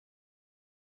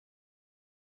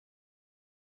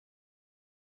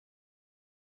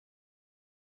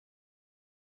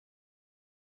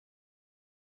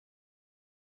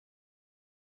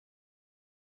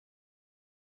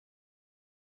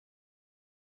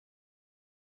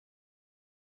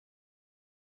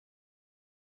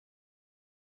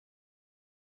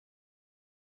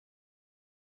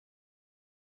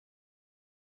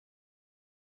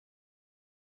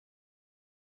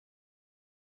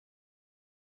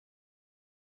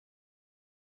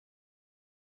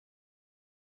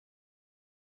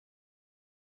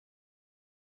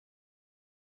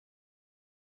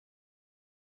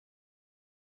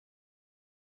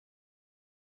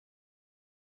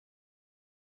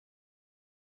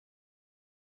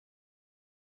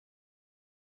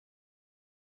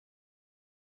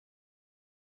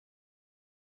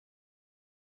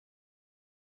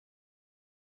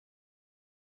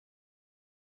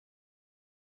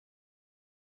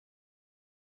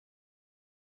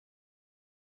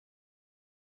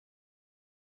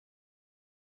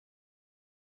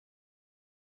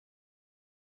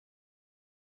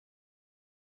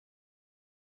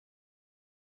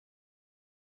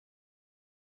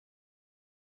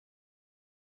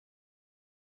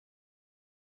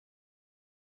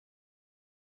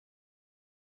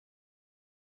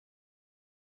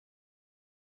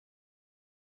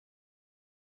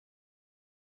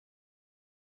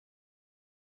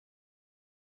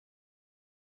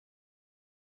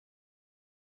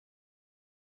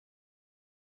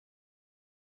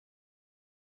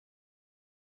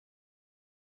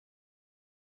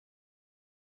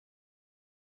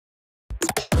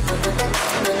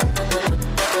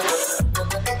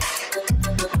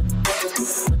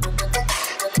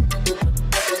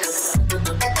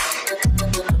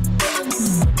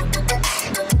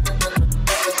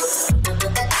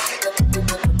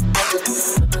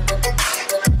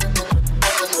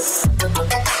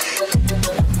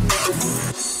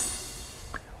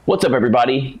What's up,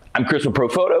 everybody? I'm Chris with Pro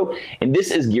Photo, and this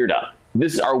is Geared Up.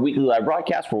 This is our weekly live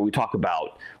broadcast where we talk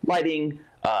about lighting,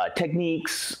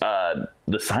 techniques, the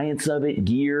science of it,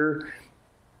 gear,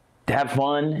 to have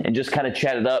fun, and just kind of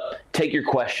chat it up. Take your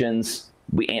questions.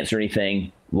 We answer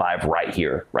anything live right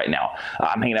here, right now.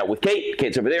 I'm hanging out with Kate.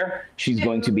 Kate's over there. She's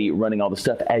going to be running all the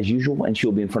stuff as usual, and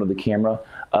she'll be in front of the camera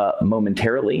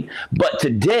momentarily. But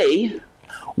today,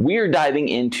 we're diving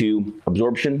into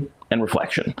absorption and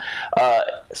reflection.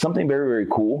 Something very, very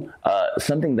cool.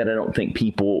 Something that I don't think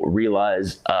people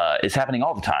realize is happening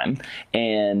all the time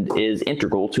and is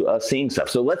integral to us seeing stuff.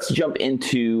 So let's jump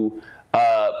into,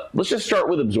 let's just start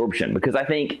with absorption, because I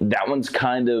think that one's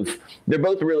kind of, they're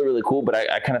both really, really cool, but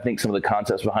I kind of think some of the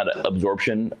concepts behind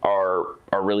absorption are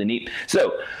really neat.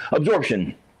 So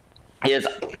absorption is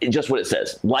just what it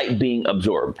says, light being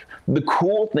absorbed. The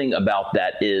cool thing about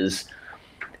that is,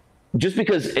 just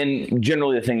because, and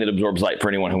generally the thing that absorbs light, for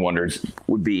anyone who wonders,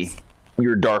 would be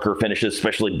your darker finishes,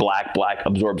 especially black. Black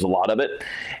absorbs a lot of it.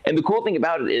 And the cool thing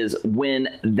about it is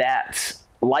when that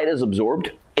light is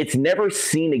absorbed, it's never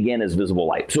seen again as visible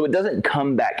light. So it doesn't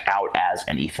come back out as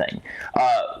anything.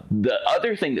 The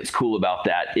other thing that's cool about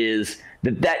that is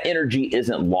that energy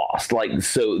isn't lost. Like,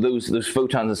 so those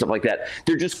photons and stuff like that,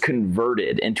 they're just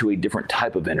converted into a different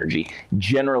type of energy.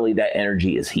 Generally, that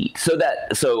energy is heat.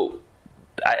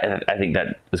 I think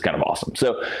that is kind of awesome.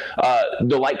 So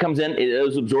the light comes in, it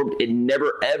is absorbed. It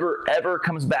never, ever, ever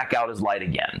comes back out as light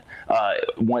again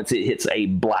once it hits a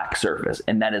black surface.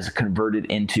 And that is converted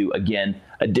into, again,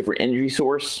 a different energy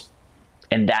source.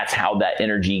 And that's how that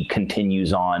energy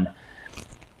continues on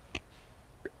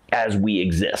as we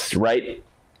exist, right?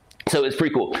 So it's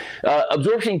pretty cool.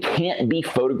 Absorption can't be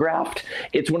photographed.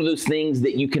 It's one of those things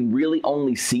that you can really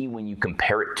only see when you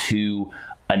compare it to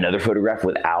another photograph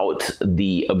without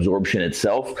the absorption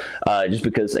itself, just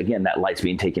because, again, that light's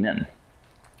being taken in.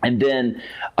 And then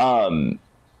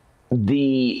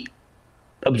the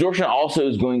absorption also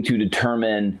is going to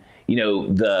determine,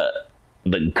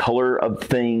 the color of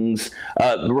things.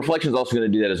 The reflection is also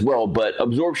going to do that as well, but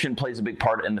absorption plays a big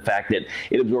part in the fact that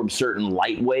it absorbs certain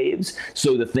light waves.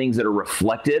 So the things that are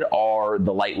reflected are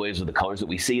the light waves of the colors that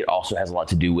we see. It also has a lot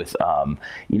to do with, the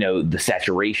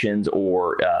saturations,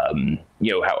 or,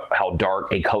 how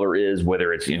dark a color is,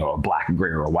 whether it's, a black, a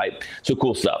gray, or a white. So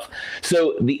cool stuff.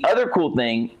 So the other cool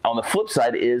thing on the flip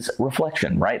side is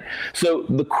reflection, right? So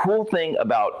the cool thing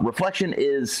about reflection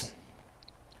is,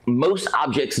 almost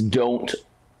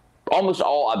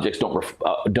all objects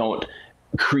don't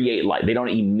create light. They don't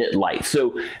emit light.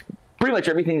 So pretty much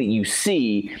everything that you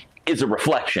see is a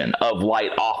reflection of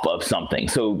light off of something.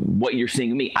 So what you're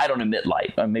seeing in me, I don't emit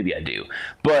light. Maybe I do,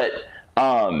 but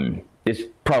it's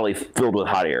probably filled with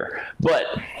hot air. But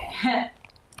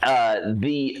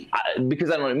because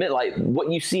I don't emit light,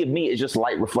 what you see of me is just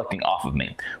light reflecting off of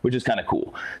me, which is kind of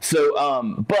cool.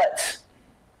 So, but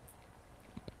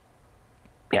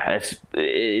yeah,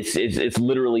 it's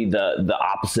literally the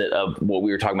opposite of what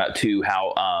we were talking about too.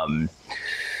 How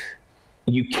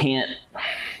you can't.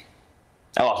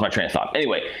 I lost my train of thought.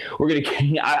 Anyway, we're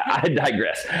gonna. I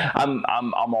digress.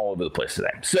 I'm all over the place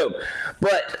today. So,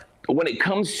 but when it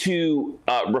comes to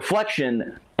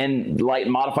reflection and light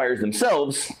modifiers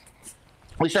themselves,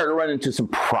 we start to run into some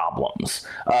problems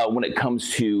when it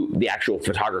comes to the actual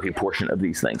photography portion of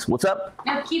these things. What's up?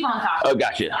 No, keep on talking. Oh,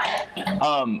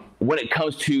 gotcha. When it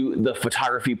comes to the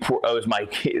photography, is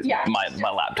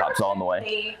my laptop's all in the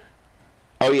way.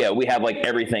 Oh yeah, we have like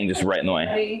everything just right in the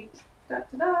way.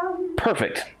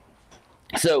 Perfect.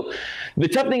 So the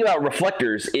tough thing about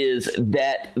reflectors is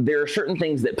that there are certain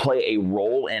things that play a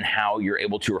role in how you're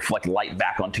able to reflect light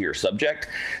back onto your subject.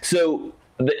 So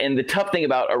the tough thing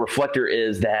about a reflector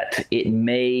is that it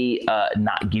may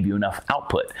not give you enough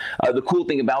output. The cool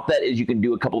thing about that is you can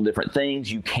do a couple different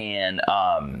things. You can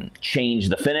change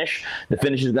the finish. The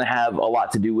finish is going to have a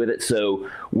lot to do with it. So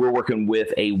we're working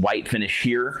with a white finish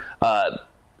here.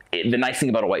 The nice thing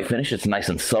about a white finish, it's nice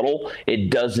and subtle. It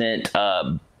doesn't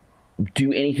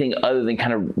do anything other than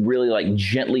kind of really like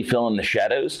gently fill in the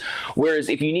shadows. Whereas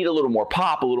if you need a little more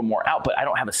pop, a little more output, I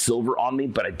don't have a silver on me,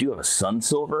 but I do have a sun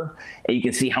silver. And you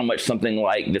can see how much something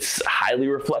like this highly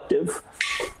reflective.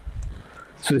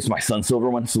 So this is my sun silver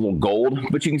one, it's a little gold,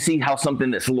 but you can see how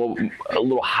something that's a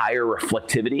little higher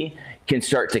reflectivity can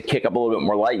start to kick up a little bit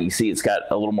more light. You see it's got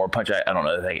a little more punch. I don't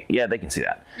know. They can see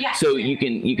that. Yeah. So you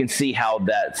can see how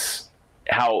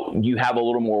how you have a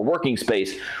little more working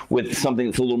space with something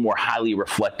that's a little more highly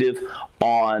reflective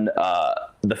on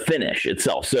the finish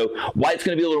itself. So white's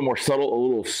going to be a little more subtle, a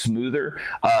little smoother.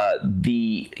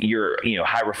 Your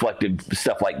high reflective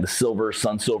stuff like the silver,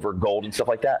 sun silver, gold, and stuff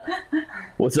like that.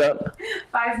 What's up?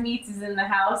 5 Meats is in the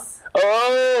house.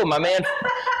 Oh,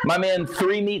 my man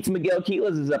 3 Meats Miguel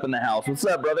Quiles is up in the house. What's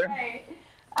up, brother? Hey.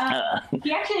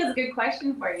 He actually has a good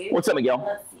question for you. What's up, Miguel?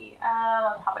 Let's see.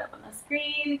 I'll pop it up on the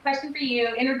screen. Question for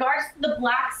you. In regards to the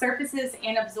black surfaces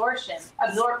and absorption,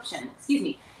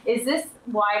 is this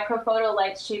why Profoto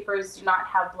light shapers do not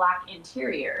have black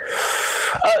interior?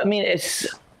 I mean, it's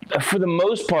for the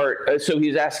most part. So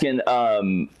he's asking.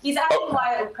 He's asking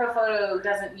why Profoto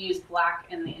doesn't use black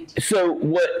in the interior. So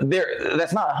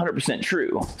that's not 100%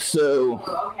 true. So.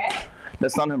 Okay.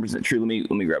 That's not 100% true.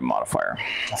 Let me grab a modifier.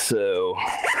 So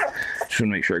just want to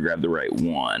make sure I grab the right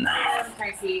one. I'm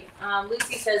trying to see.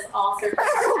 Lucy says all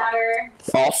surfaces matter.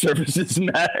 All surfaces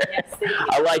matter. Yes,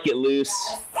 I like it, Luce.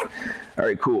 All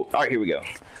right, cool. All right, here we go.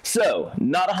 So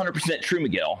not 100% true,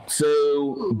 Miguel.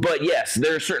 So, but yes,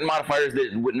 there are certain modifiers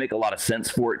that wouldn't make a lot of sense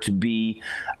for it to be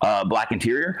black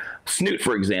interior. Snoot,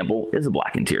 for example, is a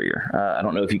black interior. I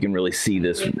don't know if you can really see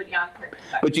this,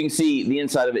 but you can see the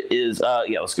inside of it is,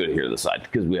 yeah, let's go to here to the side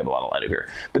because we have a lot of light over here.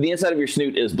 But the inside of your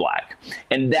snoot is black.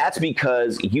 And that's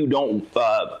because you don't,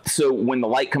 so when the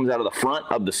light comes out of the front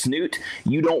of the snoot,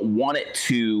 you don't want it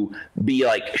to be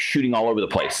like shooting all over the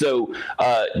place. So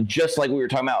just like we were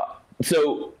talking about,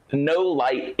 so no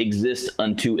light exists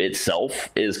unto itself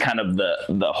is kind of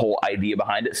the whole idea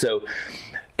behind it. So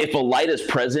if a light is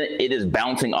present, it is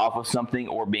bouncing off of something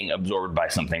or being absorbed by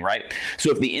something, right? So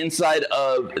if the inside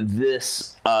of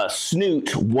this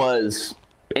snoot was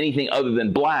anything other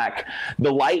than black, the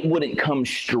light wouldn't come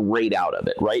straight out of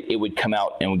it, right? It would come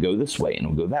out and would go this way and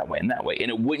would go that way and that way. And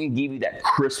it wouldn't give you that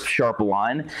crisp, sharp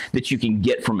line that you can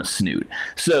get from a snoot.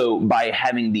 So by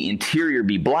having the interior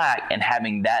be black and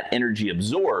having that energy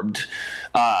absorbed,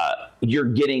 you're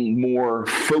getting more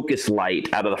focused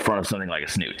light out of the front of something like a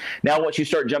snoot. Now, once you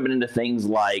start jumping into things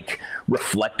like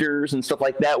reflectors and stuff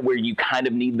like that, where you kind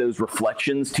of need those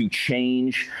reflections to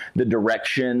change the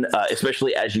direction,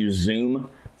 especially as you zoom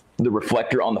the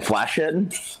reflector on the flash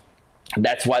head.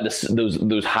 That's why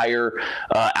those higher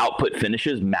output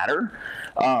finishes matter.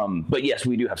 But yes,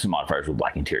 we do have some modifiers with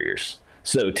black interiors.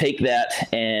 So take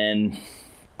that and,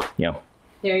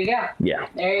 there you go. Yeah.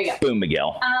 There you go. Boom,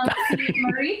 Miguel.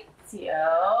 Maurizio.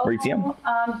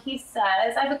 He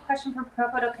says, I have a question for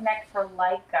Profoto Connect for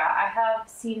Leica. I have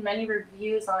seen many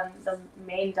reviews on the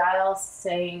main dial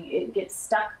saying it gets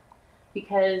stuck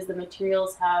because the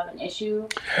materials have an issue.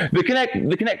 The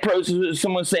Connect Pro,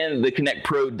 someone's saying the Connect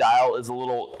Pro dial is a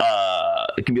little,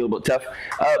 it can be a little bit tough.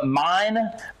 Mine,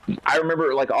 I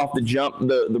remember like off the jump,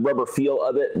 the rubber feel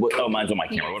of it. Oh, mine's on my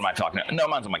camera. What am I talking about? No,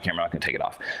 mine's on my camera. I'm not going to take it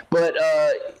off. But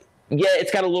yeah,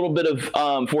 it's got a little bit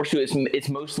of force to it. It's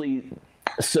mostly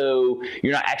so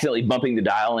you're not accidentally bumping the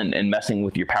dial and messing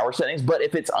with your power settings. But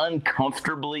if it's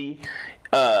uncomfortably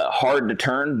hard to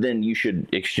turn, then you should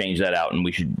exchange that out, and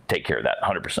we should take care of that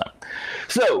 100%.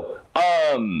 So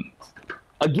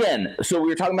again, so we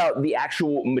were talking about the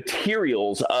actual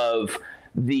materials of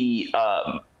the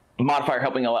modifier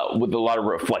helping out with a lot of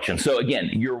reflection. So again,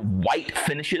 your white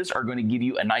finishes are going to give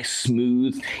you a nice,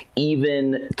 smooth,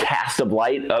 even cast of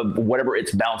light of whatever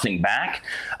it's bouncing back.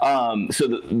 So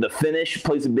the finish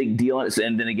plays a big deal in it.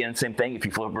 And then again, same thing. If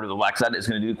you flip over to the black side, it's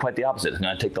going to do quite the opposite. It's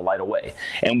going to take the light away.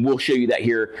 And we'll show you that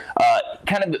here.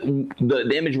 Kind of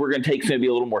the image we're going to take is going to be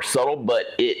a little more subtle, but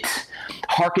it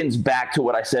harkens back to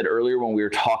what I said earlier when we were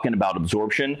talking about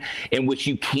absorption, in which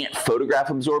you can't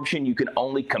photograph absorption. You can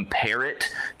only compare it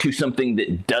to something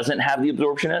that doesn't have the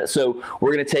absorption in it. So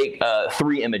we're going to take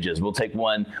 3 images. We'll take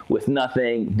one with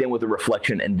nothing, then with a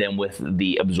reflection, and then with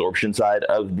the absorption side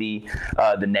of the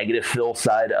negative fill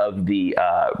side of the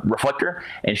reflector,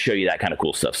 and show you that kind of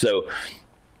cool stuff. So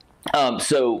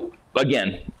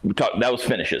again, that was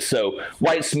finishes. So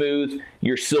white, smooth,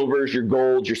 your silvers, your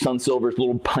golds, your sun silvers, a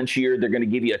little punchier. They're going to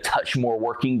give you a touch more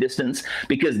working distance,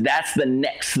 because that's the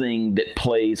next thing that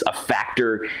plays a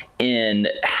factor in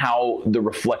how the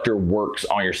reflector works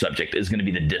on your subject, is going to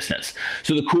be the distance.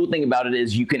 So the cool thing about it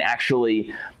is you can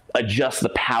actually adjust the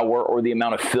power or the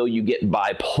amount of fill you get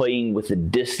by playing with the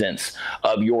distance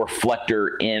of your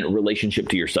reflector in relationship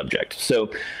to your subject.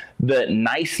 So the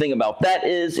nice thing about that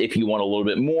is if you want a little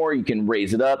bit more, you can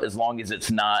raise it up, as long as it's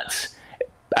not,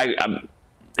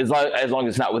 as long as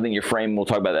it's not within your frame. We'll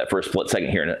talk about that for a split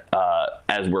second here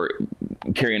as we're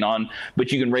carrying on.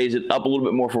 But you can raise it up a little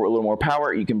bit more for a little more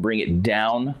power. You can bring it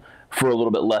down for a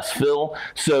little bit less fill.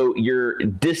 So your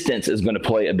distance is going to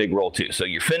play a big role too. So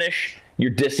your finish, your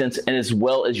distance, and as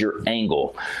well as your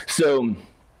angle. So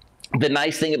the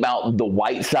nice thing about the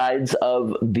white sides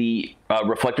of the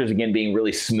reflectors, again, being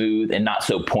really smooth and not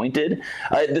so pointed,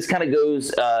 this kind of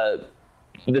goes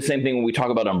the same thing when we talk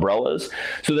about umbrellas.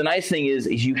 So the nice thing is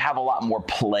you have a lot more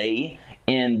play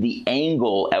in the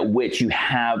angle at which you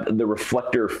have the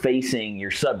reflector facing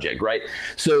your subject, right?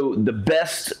 So the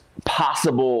best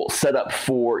possible setup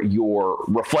for your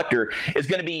reflector is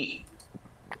going to be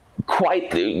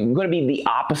the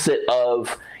opposite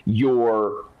of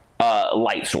your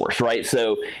light source, right?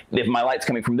 So if my light's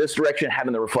coming from this direction,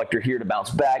 having the reflector here to bounce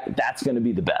back, that's going to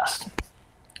be the best.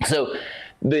 So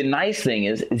the nice thing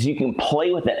is you can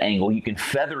play with that angle. You can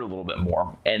feather a little bit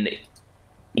more and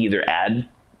either add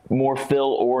more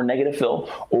fill or negative fill,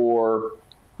 or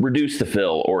reduce the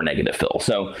fill or negative fill.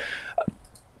 So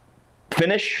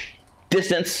finish,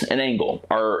 distance, and angle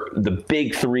are the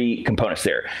big three components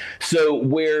there. So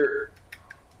where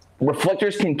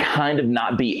reflectors can kind of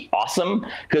not be awesome,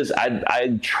 because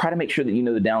I try to make sure that you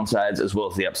know the downsides as well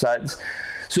as the upsides.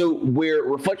 So where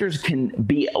reflectors can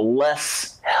be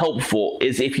less helpful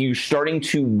is if you're starting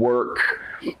to work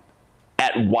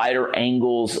at wider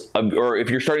angles, or if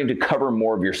you're starting to cover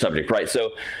more of your subject, right?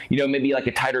 So, maybe like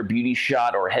a tighter beauty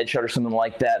shot or a headshot or something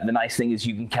like that. The nice thing is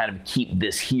you can kind of keep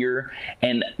this here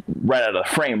and right out of the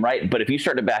frame, right? But if you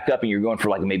start to back up and you're going for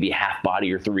like maybe half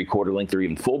body or 3/4 length or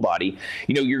even full body,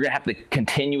 you're gonna have to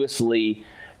continuously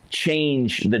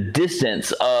change the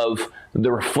distance of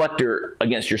the reflector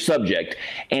against your subject.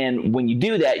 And when you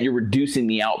do that, you're reducing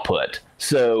the output.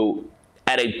 So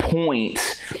at a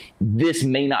point, this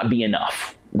may not be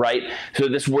enough, right? So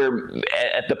this is where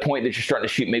at the point that you're starting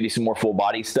to shoot maybe some more full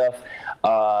body stuff,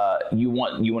 you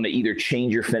want to either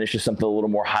change your finish to something a little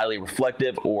more highly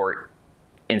reflective, or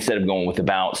instead of going with the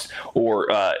bounce, or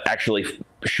actually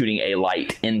shooting a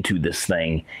light into this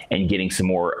thing and getting some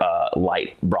more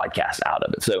light broadcast out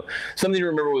of it. So something to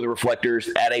remember with the reflectors,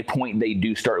 at a point they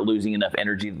do start losing enough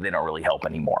energy that they don't really help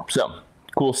anymore. So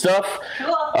cool stuff.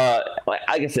 Cool. Like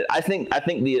I said, I think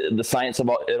the science of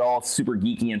it all is super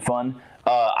geeky and fun.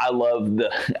 I love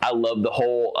the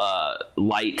whole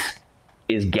light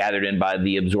is gathered in by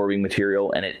the absorbing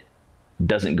material, and it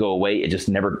doesn't go away. It just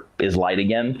never is light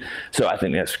again. So I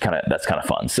think that's kind of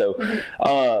fun. So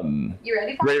you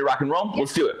ready? Ready to rock and roll? Yeah.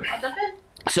 Let's do it.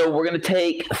 So we're going to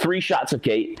take 3 shots of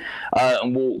Kate,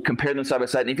 and we'll compare them side by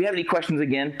side. And if you have any questions,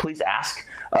 again, please ask.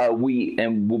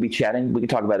 We'll be chatting. We can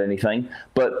talk about anything,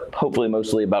 but hopefully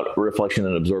mostly about reflection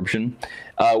and absorption.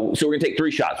 So we're going to take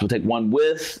 3 shots. We'll take one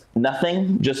with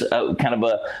nothing, just kind of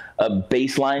a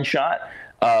baseline shot.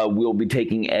 We'll be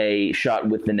taking a shot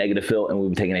with the negative fill, and we'll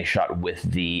be taking a shot with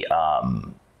the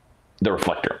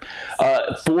reflector.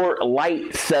 For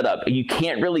light setup, you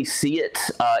can't really see it.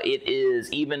 It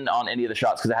is even on any of the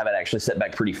shots, because I have it actually set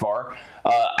back pretty far.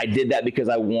 I did that because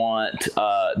I want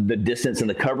the distance and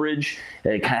the coverage.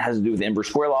 It kind of has to do with the inverse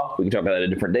square law. We can talk about that a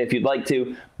different day if you'd like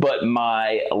to. But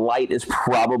my light is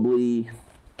probably...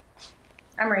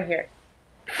 I'm right here.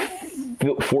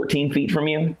 14 feet from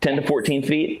you? 10 to 14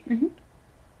 feet? Mm-hmm.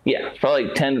 Yeah, it's probably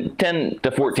 10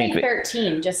 to 14 feet.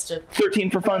 13, just to... 13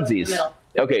 for funsies.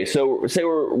 Okay, so say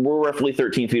we're roughly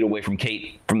 13 feet away from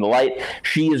Kate from the light.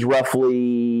 She is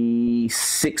roughly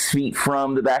 6 feet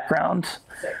from the background.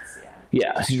 6, yeah.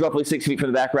 Yeah, she's roughly 6 feet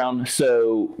from the background.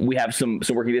 So we have some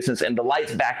working distance, and the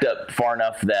light's backed up far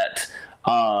enough that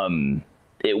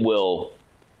it will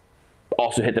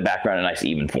also hit the background in a nice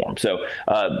even form. So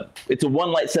it's a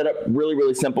one light setup, really,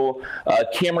 really simple.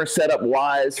 Camera setup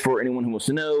wise, for anyone who wants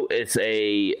to know, it's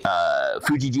a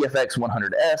Fuji GFX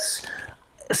 100S.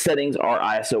 Settings are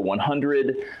ISO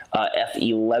 100,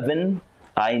 f11.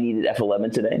 I needed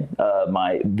f11 today.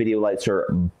 My video lights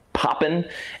are popping,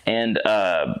 and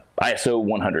ISO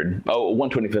 100. Oh,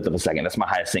 1/25 of a second. That's my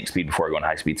highest sync speed before I go into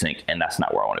high speed sync, and that's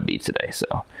not where I want to be today. So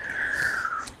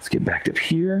let's get back up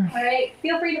here. All right.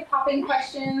 Feel free to pop in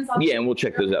questions. Yeah, and we'll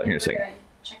check those out here in a second.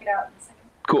 Check it out in a second.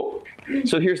 Cool.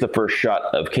 So here's the first shot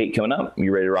of Kate coming up.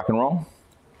 You ready to rock and roll?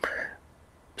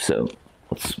 So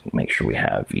let's make sure we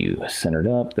have you centered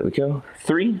up. There we go.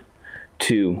 3,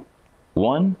 2,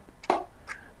 1.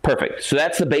 Perfect. So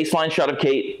that's the baseline shot of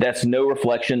Kate. That's no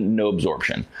reflection, no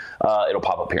absorption. It'll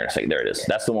pop up here in a second. There it is.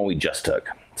 That's the one we just took.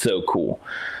 So cool.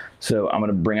 So I'm going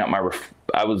to bring out my,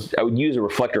 I would use a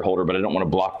reflector holder, but I don't want to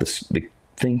block the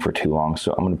thing for too long.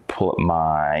 So I'm going to pull up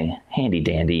my handy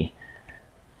dandy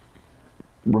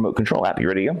remote control app. You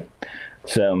ready to go?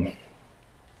 So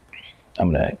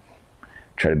I'm going to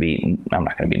try to be, I'm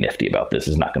not going to be nifty about this.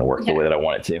 It's not going to work the way that I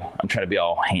want it to. I'm trying to be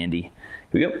all handy.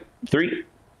 Here we go. 3,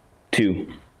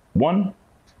 2, 1.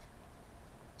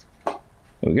 There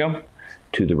we go.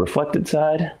 To the reflected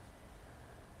side.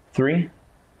 3,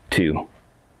 2,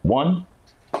 1.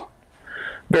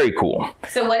 Very cool.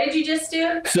 So what did you just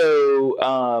do? So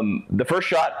the first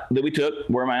shot that we took,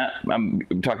 where am I at? I'm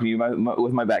talking to you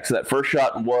with my back. So that first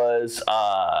shot was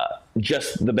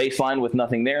just the baseline with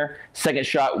nothing there. Second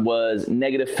shot was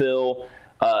negative fill.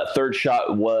 Third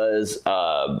shot was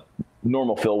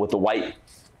normal fill with the white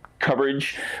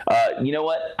coverage. You know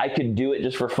what? I could do it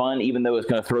just for fun, even though it's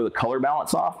going to throw the color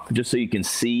balance off, just so you can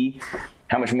see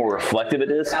how much more reflective it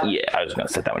is. Yeah, I was going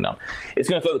to set that one down. It's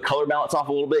going to throw the color balance off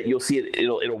a little bit. You'll see it.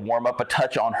 It'll warm up a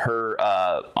touch on her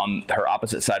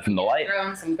opposite side from the light.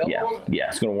 Some gold. Yeah,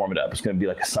 it's going to warm it up. It's going to be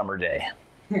like a summer day.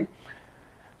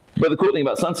 But the cool thing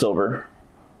about sun silver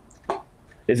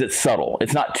is it's subtle.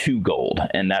 It's not too gold,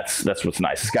 and that's what's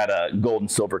nice. It's got a gold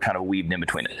and silver kind of weaved in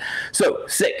between it. So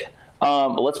sick.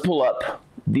 Let's pull up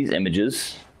these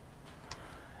images,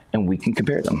 and we can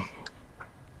compare them.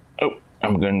 Oh.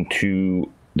 I'm going to,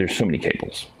 there's so many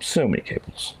cables. So many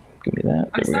cables. Give me that.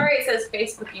 I'm sorry it says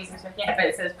Facebook users are can't, but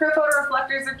it says ProPhoto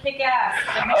reflectors are kick-ass.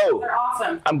 They're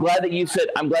awesome. I'm glad that you said,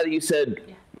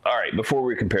 yeah. All right, before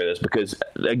we compare this, because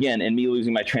again, in me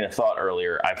losing my train of thought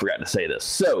earlier, I forgot to say this.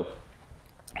 So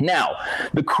now,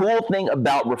 the cool thing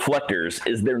about reflectors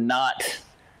is they're not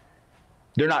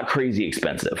crazy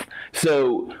expensive.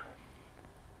 So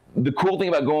the cool thing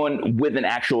about going with an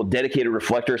actual dedicated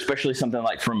reflector, especially something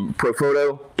like from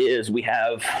ProPhoto, is we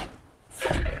have,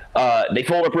 they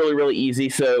fold up really, really easy.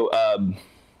 So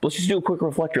let's just do a quick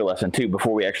reflector lesson too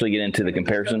before we actually get into the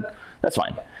comparison. That's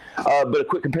fine. But a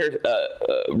quick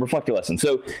reflector lesson.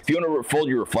 So if you want to fold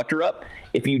your reflector up,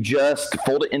 if you just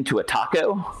fold it into a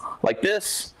taco like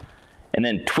this, and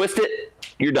then twist it,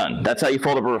 you're done. That's how you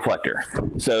fold up a reflector.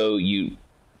 So you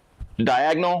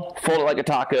diagonal, fold it like a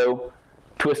taco,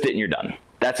 twist it, and you're done.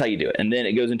 That's how you do it. And then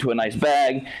it goes into a nice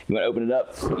bag. You want to open it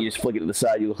up, you just flick it to the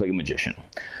side, you look like a magician.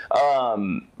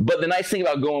 But the nice thing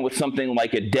about going with something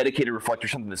like a dedicated reflector,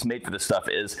 something that's made for this stuff,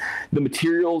 is the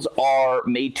materials are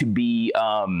made to be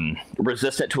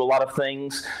resistant to a lot of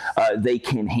things. They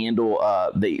can handle,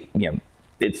 they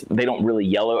don't really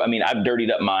yellow. I mean, I've dirtied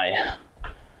up my,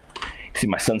 see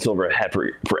my sun silver I've had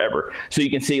forever. So you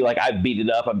can see, like, I've beat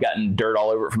it up. I've gotten dirt all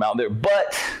over it from out there,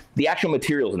 but the actual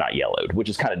material is not yellowed, which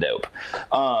is kind of dope.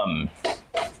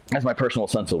 That's my personal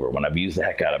sun silver one. I've used the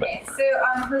heck out of it. So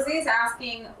Jose is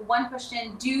asking one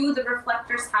question: do the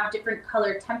reflectors have different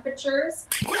color temperatures?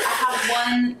 I have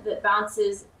one that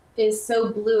is so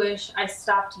bluish, I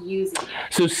stopped using it.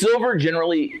 So silver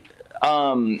generally,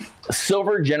 I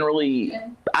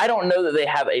don't know that they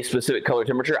have a specific color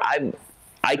temperature.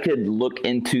 I could look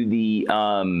into the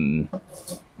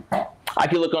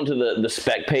the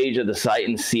spec page of the site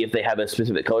and see if they have a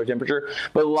specific color temperature.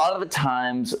 But a lot of the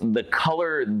times, the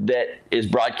color that is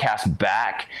broadcast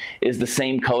back is the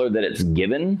same color that it's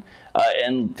given.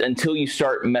 And until you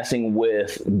start messing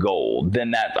with gold,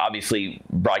 then that obviously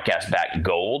broadcasts back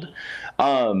gold.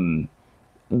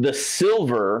 The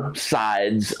silver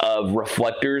sides of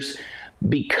reflectors,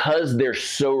 because they're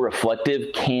so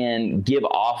reflective, can give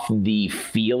off the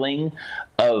feeling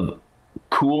of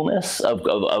coolness of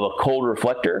a cold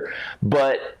reflector,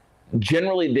 but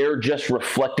generally they're just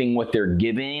reflecting what they're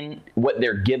given,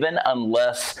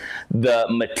 unless the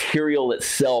material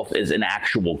itself is an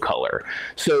actual color.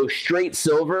 So straight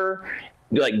silver,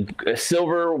 like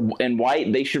silver and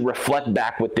white, they should reflect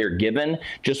back what they're given.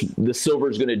 Just the silver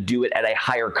is going to do it at a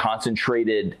higher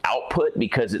concentrated output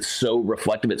because it's so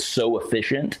reflective, it's so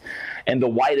efficient, and the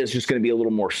white is just going to be a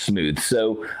little more smooth.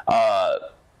 So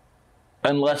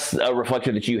unless a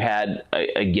reflector that you had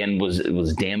again was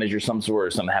damaged or some sort, or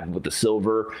something happened with the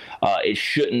silver, it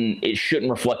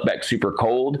shouldn't reflect back super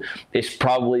cold. It's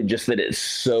probably just that it's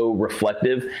so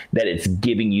reflective that it's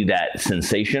giving you that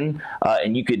sensation.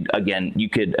 And you could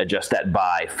adjust that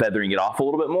by feathering it off a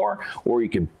little bit more, or you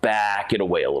could back it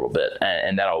away a little bit,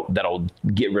 and that'll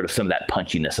get rid of some of that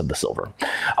punchiness of the silver.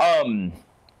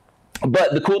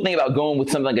 But the cool thing about going with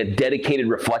something like a dedicated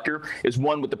reflector is,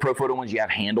 one, with the ProPhoto ones, you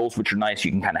have handles, which are nice. You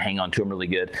can kind of hang on to them really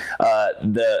good.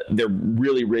 They're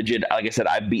really rigid. Like I said,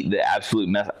 I've beat the absolute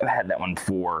mess. I've had that one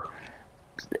for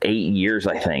 8 years,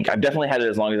 I think. I've definitely had it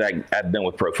as long as I've been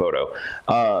with ProPhoto.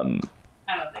 I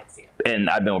don't think so. And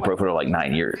I've been with ProPhoto like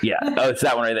 9 years. Yeah. Oh, it's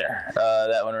that one right there.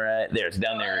 That one right there. It's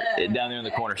down there in the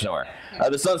corner somewhere.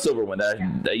 The sun silver one that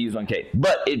I use on Kate.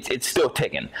 But it's still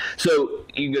ticking. So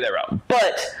you can go that route.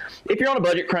 But if you're on a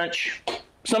budget crunch,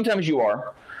 sometimes you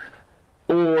are,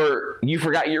 or you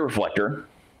forgot your reflector,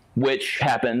 which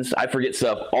happens. I forget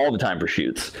stuff all the time for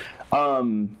shoots.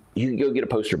 You can go get a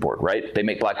poster board, right? They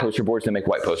make black poster boards, they make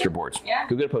white poster boards. Yeah.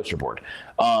 Go get a poster board.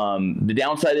 The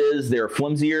downside is they're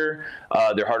flimsier,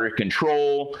 they're harder to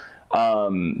control.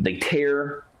 they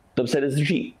tear. The upside is they're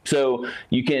cheap. So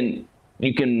you can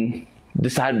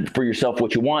decide for yourself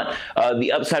what you want.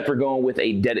 The upside for going with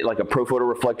like a Pro Photo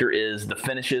reflector is the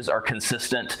finishes are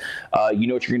consistent. You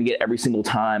know what you're going to get every single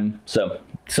time. So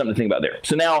something to think about there.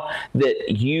 So now that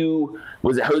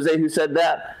was it Jose who said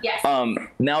that? Yes.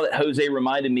 Now that Jose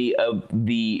reminded me of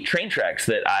the train tracks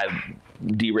that I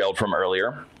derailed from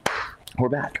earlier, we're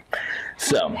back.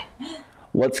 So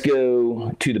let's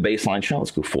go to the baseline shot.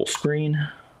 Let's go full screen.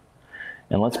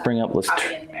 And let's bring up, let's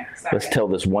tell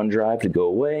this OneDrive to go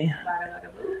away.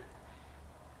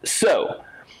 So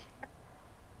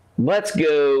let's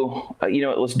go, you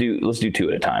know what, let's do two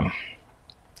at a time.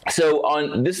 So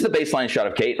this is the baseline shot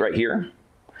of Kate right here.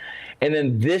 And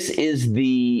then this is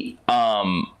the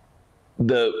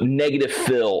negative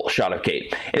fill shot of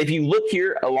Kate. And if you look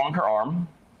here along her arm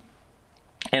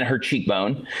and her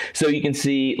cheekbone, so you can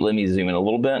see, let me zoom in a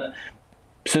little bit.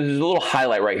 So there's a little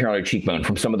highlight right here on her cheekbone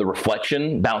from some of the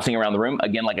reflection bouncing around the room.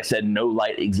 Again, like I said, no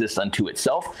light exists unto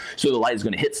itself. So the light is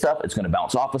going to hit stuff. It's going to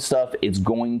bounce off of stuff. It's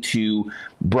going to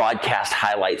broadcast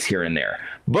highlights here and there.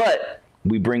 But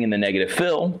we bring in the negative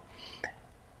fill.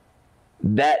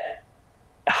 That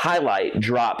highlight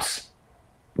drops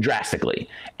drastically.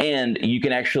 And you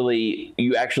actually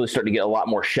start to get a lot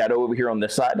more shadow over here on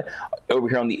this side. Over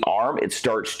here on the arm, it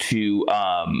starts to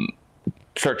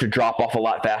drop off a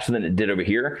lot faster than it did over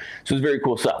here. So it's very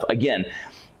cool stuff. Again,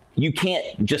 you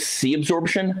can't just see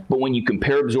absorption, but when you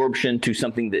compare absorption to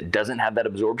something that doesn't have that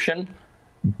absorption,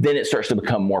 then it starts to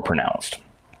become more pronounced.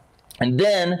 And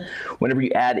then whenever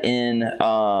you add in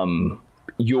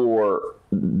your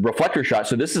reflector shot,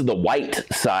 so this is the white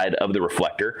side of the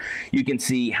reflector, you can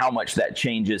see how much that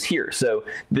changes here. So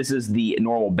this is the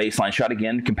normal baseline shot,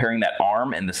 again comparing that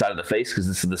arm and the side of the face, because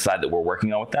this is the side that we're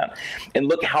working on with that, and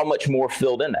look how much more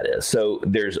filled in that is. So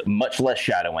there's much less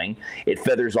shadowing, it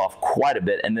feathers off quite a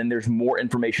bit, and then there's more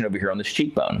information over here on this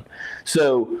cheekbone.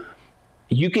 So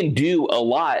you can do a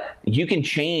lot. You can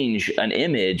change an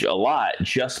image a lot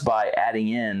just by adding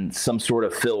in some sort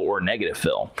of fill or negative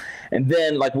fill. And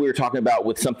then, like we were talking about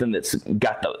with something that's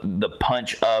got the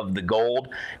punch of the gold,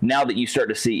 now that you start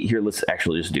to see, here, let's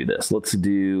actually just do this. Let's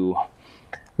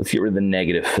get rid of the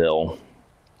negative fill,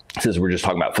 since we're just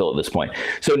talking about fill at this point.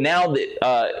 So now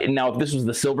that, now if this was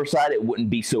the silver side, it wouldn't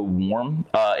be so warm.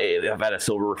 If I had a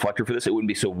silver reflector for this, it wouldn't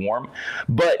be so warm.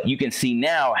 But you can see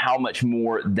now how much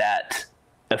more that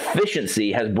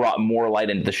efficiency has brought more light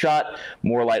into the shot,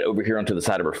 more light over here onto the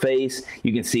side of her face.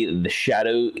 You can see the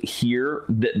shadow here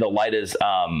that the light is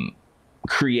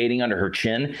creating under her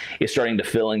chin is starting to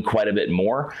fill in quite a bit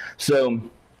more. So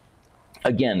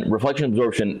again, reflection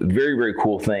absorption, very, very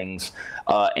cool things.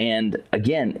 And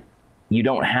again, you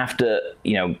don't have to,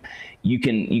 you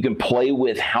can play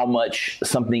with how much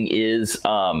something is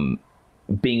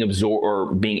being absorbed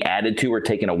or being added to or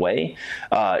taken away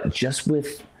just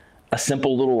with a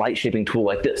simple little light shaping tool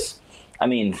like this. I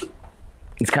mean,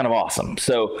 it's kind of awesome.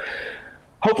 So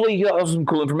hopefully you got some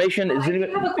cool information. Is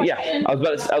anybody? Yeah, I was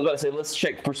about to say, let's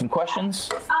check for some questions.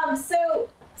 So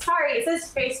sorry, it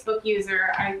says Facebook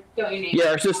user. I don't your name. Yeah,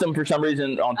 our system for some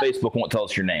reason on Facebook won't tell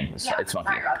us your name. It's funky.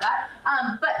 Sorry about that.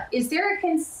 But is there a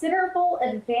considerable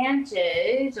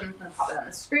advantage, I'm going to pop it on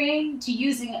the screen, to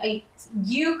using a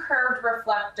U-curved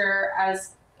reflector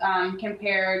as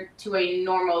compared to a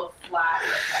normal flat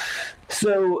reflector?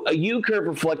 So a U-curve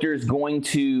reflector is going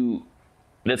to,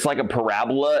 it's like a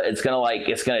parabola. It's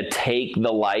gonna take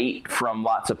the light from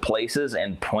lots of places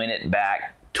and point it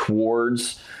back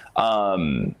towards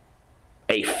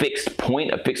a fixed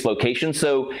point, a fixed location.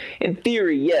 So in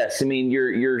theory, yes. I mean,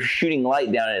 you're shooting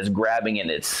light down and it's grabbing it and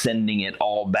it's sending it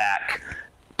all back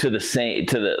to the same,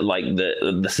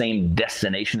 the same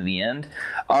destination at the end.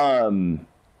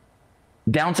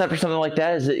 Downside for something like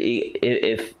that is that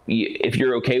if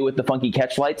you're okay with the funky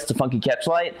catch lights, it's a funky catch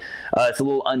light. It's a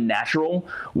little unnatural.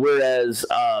 Whereas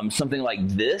something like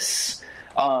this,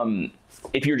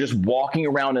 if you're just walking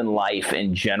around in life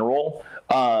in general,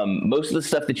 most of the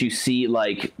stuff that you see,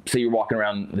 like say you're walking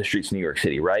around the streets of New York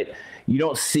City, right? You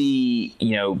don't see,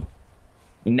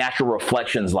 natural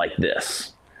reflections like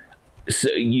this.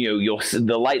 So you'll see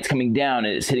the light's coming down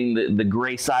and it's hitting the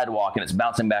gray sidewalk and it's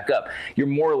bouncing back up. You're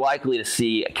more likely to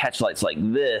see catch lights like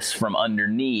this from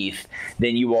underneath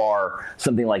than you are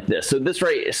something like this. So this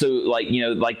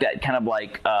like that kind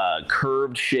of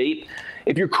curved shape.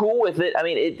 If you're cool with it, I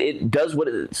mean, it does what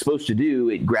it's supposed to do.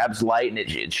 It grabs light and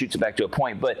it shoots it back to a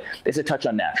point, but it's a touch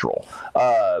unnatural.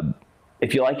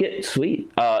 If you like it,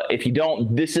 sweet. If you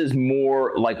don't, this is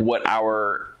more like what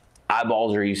our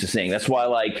eyeballs are used to seeing. That's why,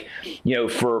 like, you know,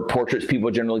 for portraits, people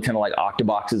generally tend to like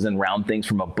octoboxes and round things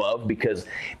from above, because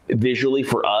visually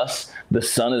for us, the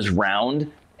sun is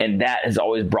round, and that has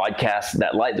always broadcast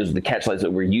that light. Those are the catch lights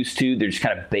that we're used to. They're just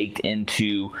kind of baked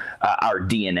into our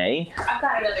DNA. I've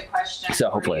got another question. So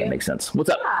hopefully that makes sense. What's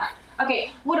up? Yeah.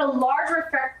 Okay. Would a large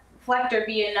reflector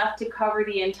be enough to cover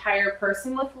the entire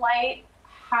person with light?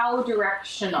 How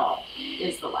directional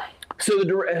is the light? So the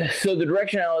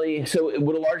directionality, so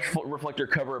would a large reflector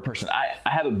cover a person? I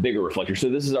have a bigger reflector. So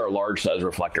this is our large size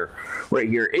reflector right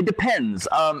here. It depends.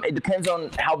 It depends on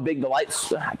how big the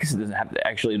lights, I guess it doesn't have to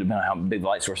actually depend on how big the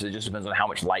light source is. It just depends on how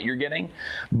much light you're getting.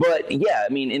 But yeah,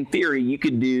 I mean, in theory, you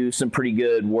could do some pretty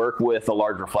good work with a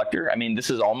large reflector. I mean, this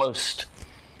is almost,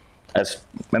 it's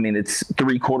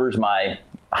 3/4 my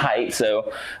height.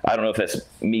 So I don't know if that's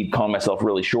me calling myself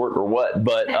really short or what,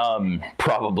 but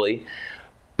probably.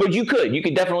 But you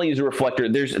could definitely use a reflector.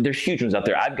 There's huge ones out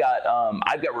there. I've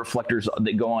got reflectors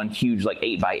that go on huge, like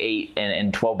 8x8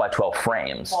 and 12x12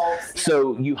 frames.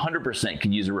 So you 100%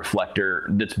 could use a reflector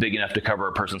that's big enough to cover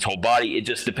a person's whole body. It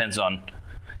just depends on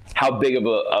how big of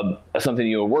a something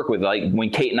you'll work with. Like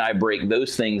when Kate and I break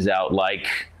those things out, like,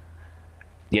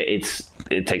 yeah,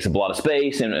 it takes up a lot of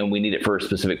space, and we need it for a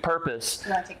specific purpose.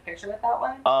 You want to take a picture with that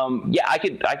one? Yeah, I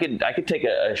could take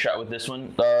a shot with this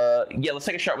one. Yeah, let's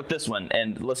take a shot with this one,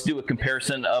 and let's do a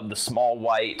comparison of the small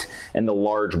white and the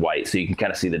large white, so you can kind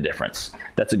of see the difference.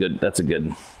 That's a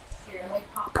good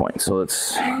point. So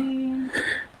I'm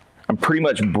pretty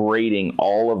much braiding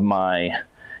all of my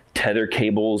tether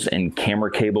cables and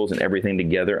camera cables and everything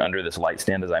together under this light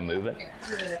stand as I move it.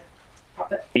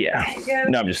 Yeah.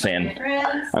 No, I'm just saying.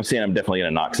 I'm definitely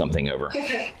gonna knock something over.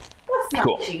 Let's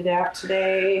not do that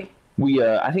today.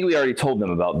 I think we already told them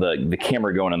about the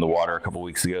camera going in the water a couple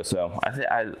weeks ago, so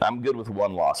I'm good with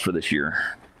one loss for this year.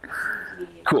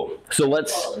 Cool. So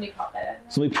let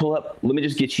me pull up. Let me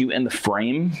just get you in the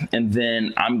frame, and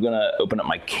then I'm gonna open up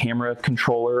my camera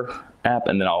controller app,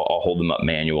 and then I'll hold them up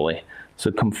manually.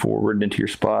 So come forward into your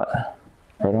spot.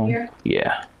 Right on. Here?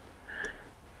 Yeah.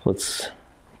 Let's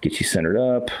get you centered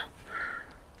up.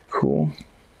 Cool.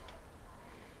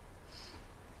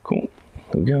 Cool.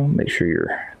 There we go. Make sure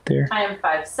you're there. I am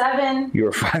 5'7".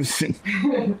 You're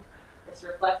 5'7". This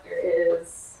reflector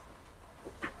is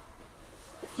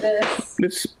this.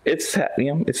 It's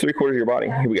 3/4 of your body.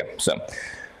 Yeah. Here we go. So.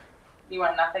 You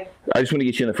want nothing? I just want to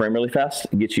get you in the frame really fast,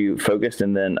 get you focused,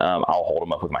 and then I'll hold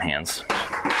them up with my hands.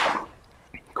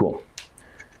 Cool.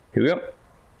 Here we go.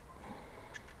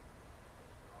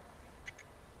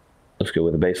 Let's go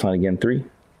with the baseline again. 3,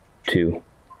 2,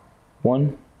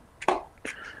 1.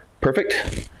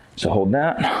 Perfect. So hold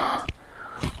that.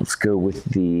 Let's go with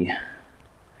the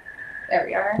there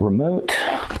we are. Remote.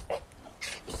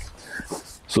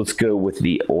 So let's go with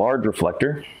the large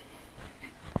reflector.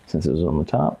 Since it was on the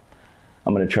top,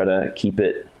 I'm going to try to keep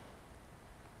it.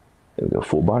 There we go.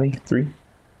 Full body. 3,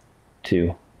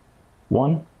 2,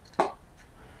 1.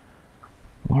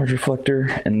 Large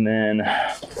reflector, and then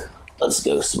let's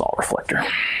go small reflector.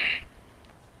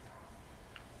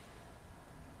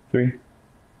 3,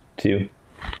 2,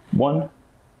 1.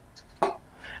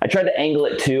 I tried to angle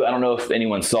it too. I don't know if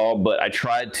anyone saw, but I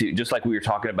tried to, just like we were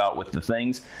talking about with the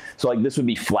things. So like this would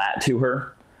be flat to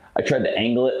her. I tried to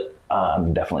angle it.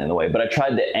 I'm definitely in the way, but I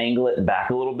tried to angle it back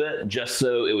a little bit just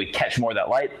so it would catch more of that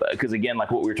light. Because again,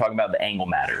 like what we were talking about, the angle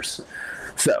matters.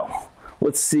 So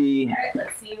let's see. All right,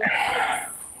 let's see.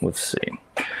 Let's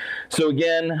see. So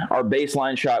again, our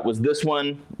baseline shot was this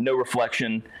one, no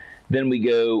reflection. Then we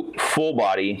go full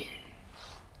body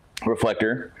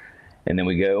reflector, and then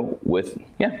we go with,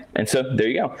 yeah. And so there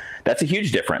you go. That's a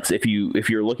huge difference. If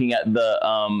you're looking at the,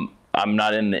 I'm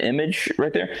not in the image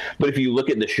right there, but if you look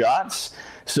at the shots,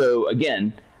 so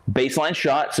again, baseline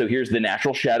shot. So here's the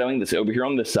natural shadowing that's over here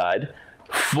on this side.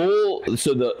 Full,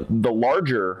 so the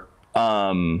larger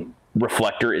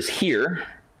reflector is here.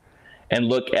 And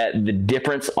look at the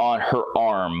difference on her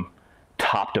arm,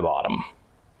 top to bottom.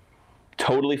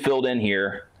 Totally filled in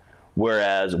here,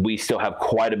 whereas we still have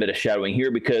quite a bit of shadowing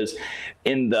here because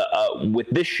in the with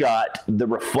this shot, the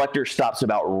reflector stops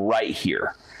about right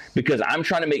here because I'm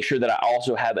trying to make sure that I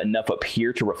also have enough up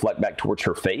here to reflect back towards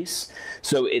her face.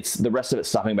 So it's the rest of it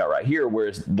stopping about right here,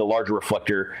 whereas the larger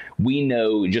reflector, we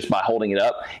know just by holding it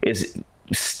up, is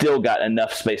still got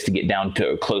enough space to get down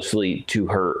to closely to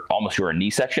her, almost to her knee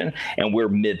section, and we're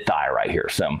mid-thigh right here.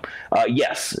 So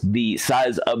yes, the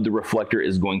size of the reflector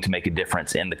is going to make a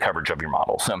difference in the coverage of your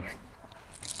model. So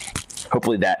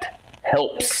hopefully that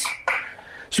helps.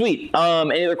 Sweet.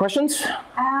 Any other questions?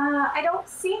 I don't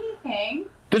see anything.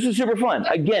 This is super fun.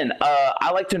 Again,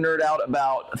 I like to nerd out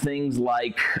about things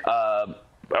like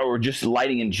or just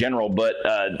lighting in general, but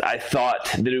I thought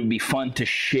that it would be fun to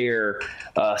share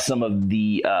some of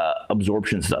the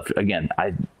absorption stuff. Again,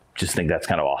 I just think that's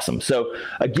kind of awesome. So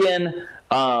again,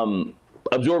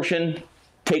 absorption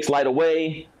takes light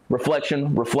away,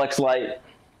 reflection reflects light.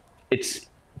 It's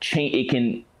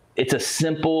a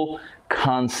simple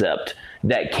concept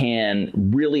that can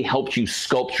really help you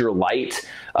sculpt your light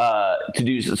to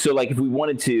do so. Like if we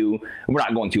wanted to, we're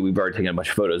not going to, we've already taken a bunch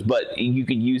of photos, but you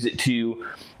could use it to,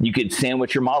 you could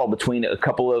sandwich your model between a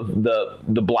couple of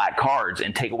the black cards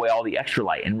and take away all the extra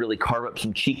light and really carve up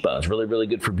some cheekbones. Really, really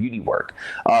good for beauty work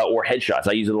or headshots.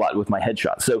 I use it a lot with my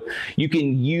headshots. So you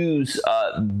can use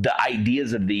the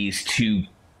ideas of these to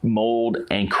mold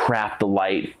and craft the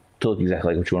light to look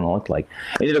exactly like what you want to look like.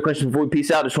 Any other questions before we peace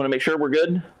out? Just want to make sure we're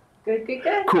good. Good.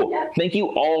 Cool. Yeah. Thank you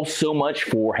all so much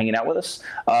for hanging out with us.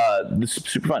 This is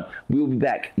super fun. We will be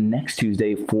back next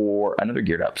Tuesday for another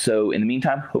Geared Up. So in the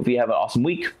meantime, hope you have an awesome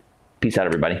week. Peace out,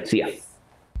 everybody. See ya.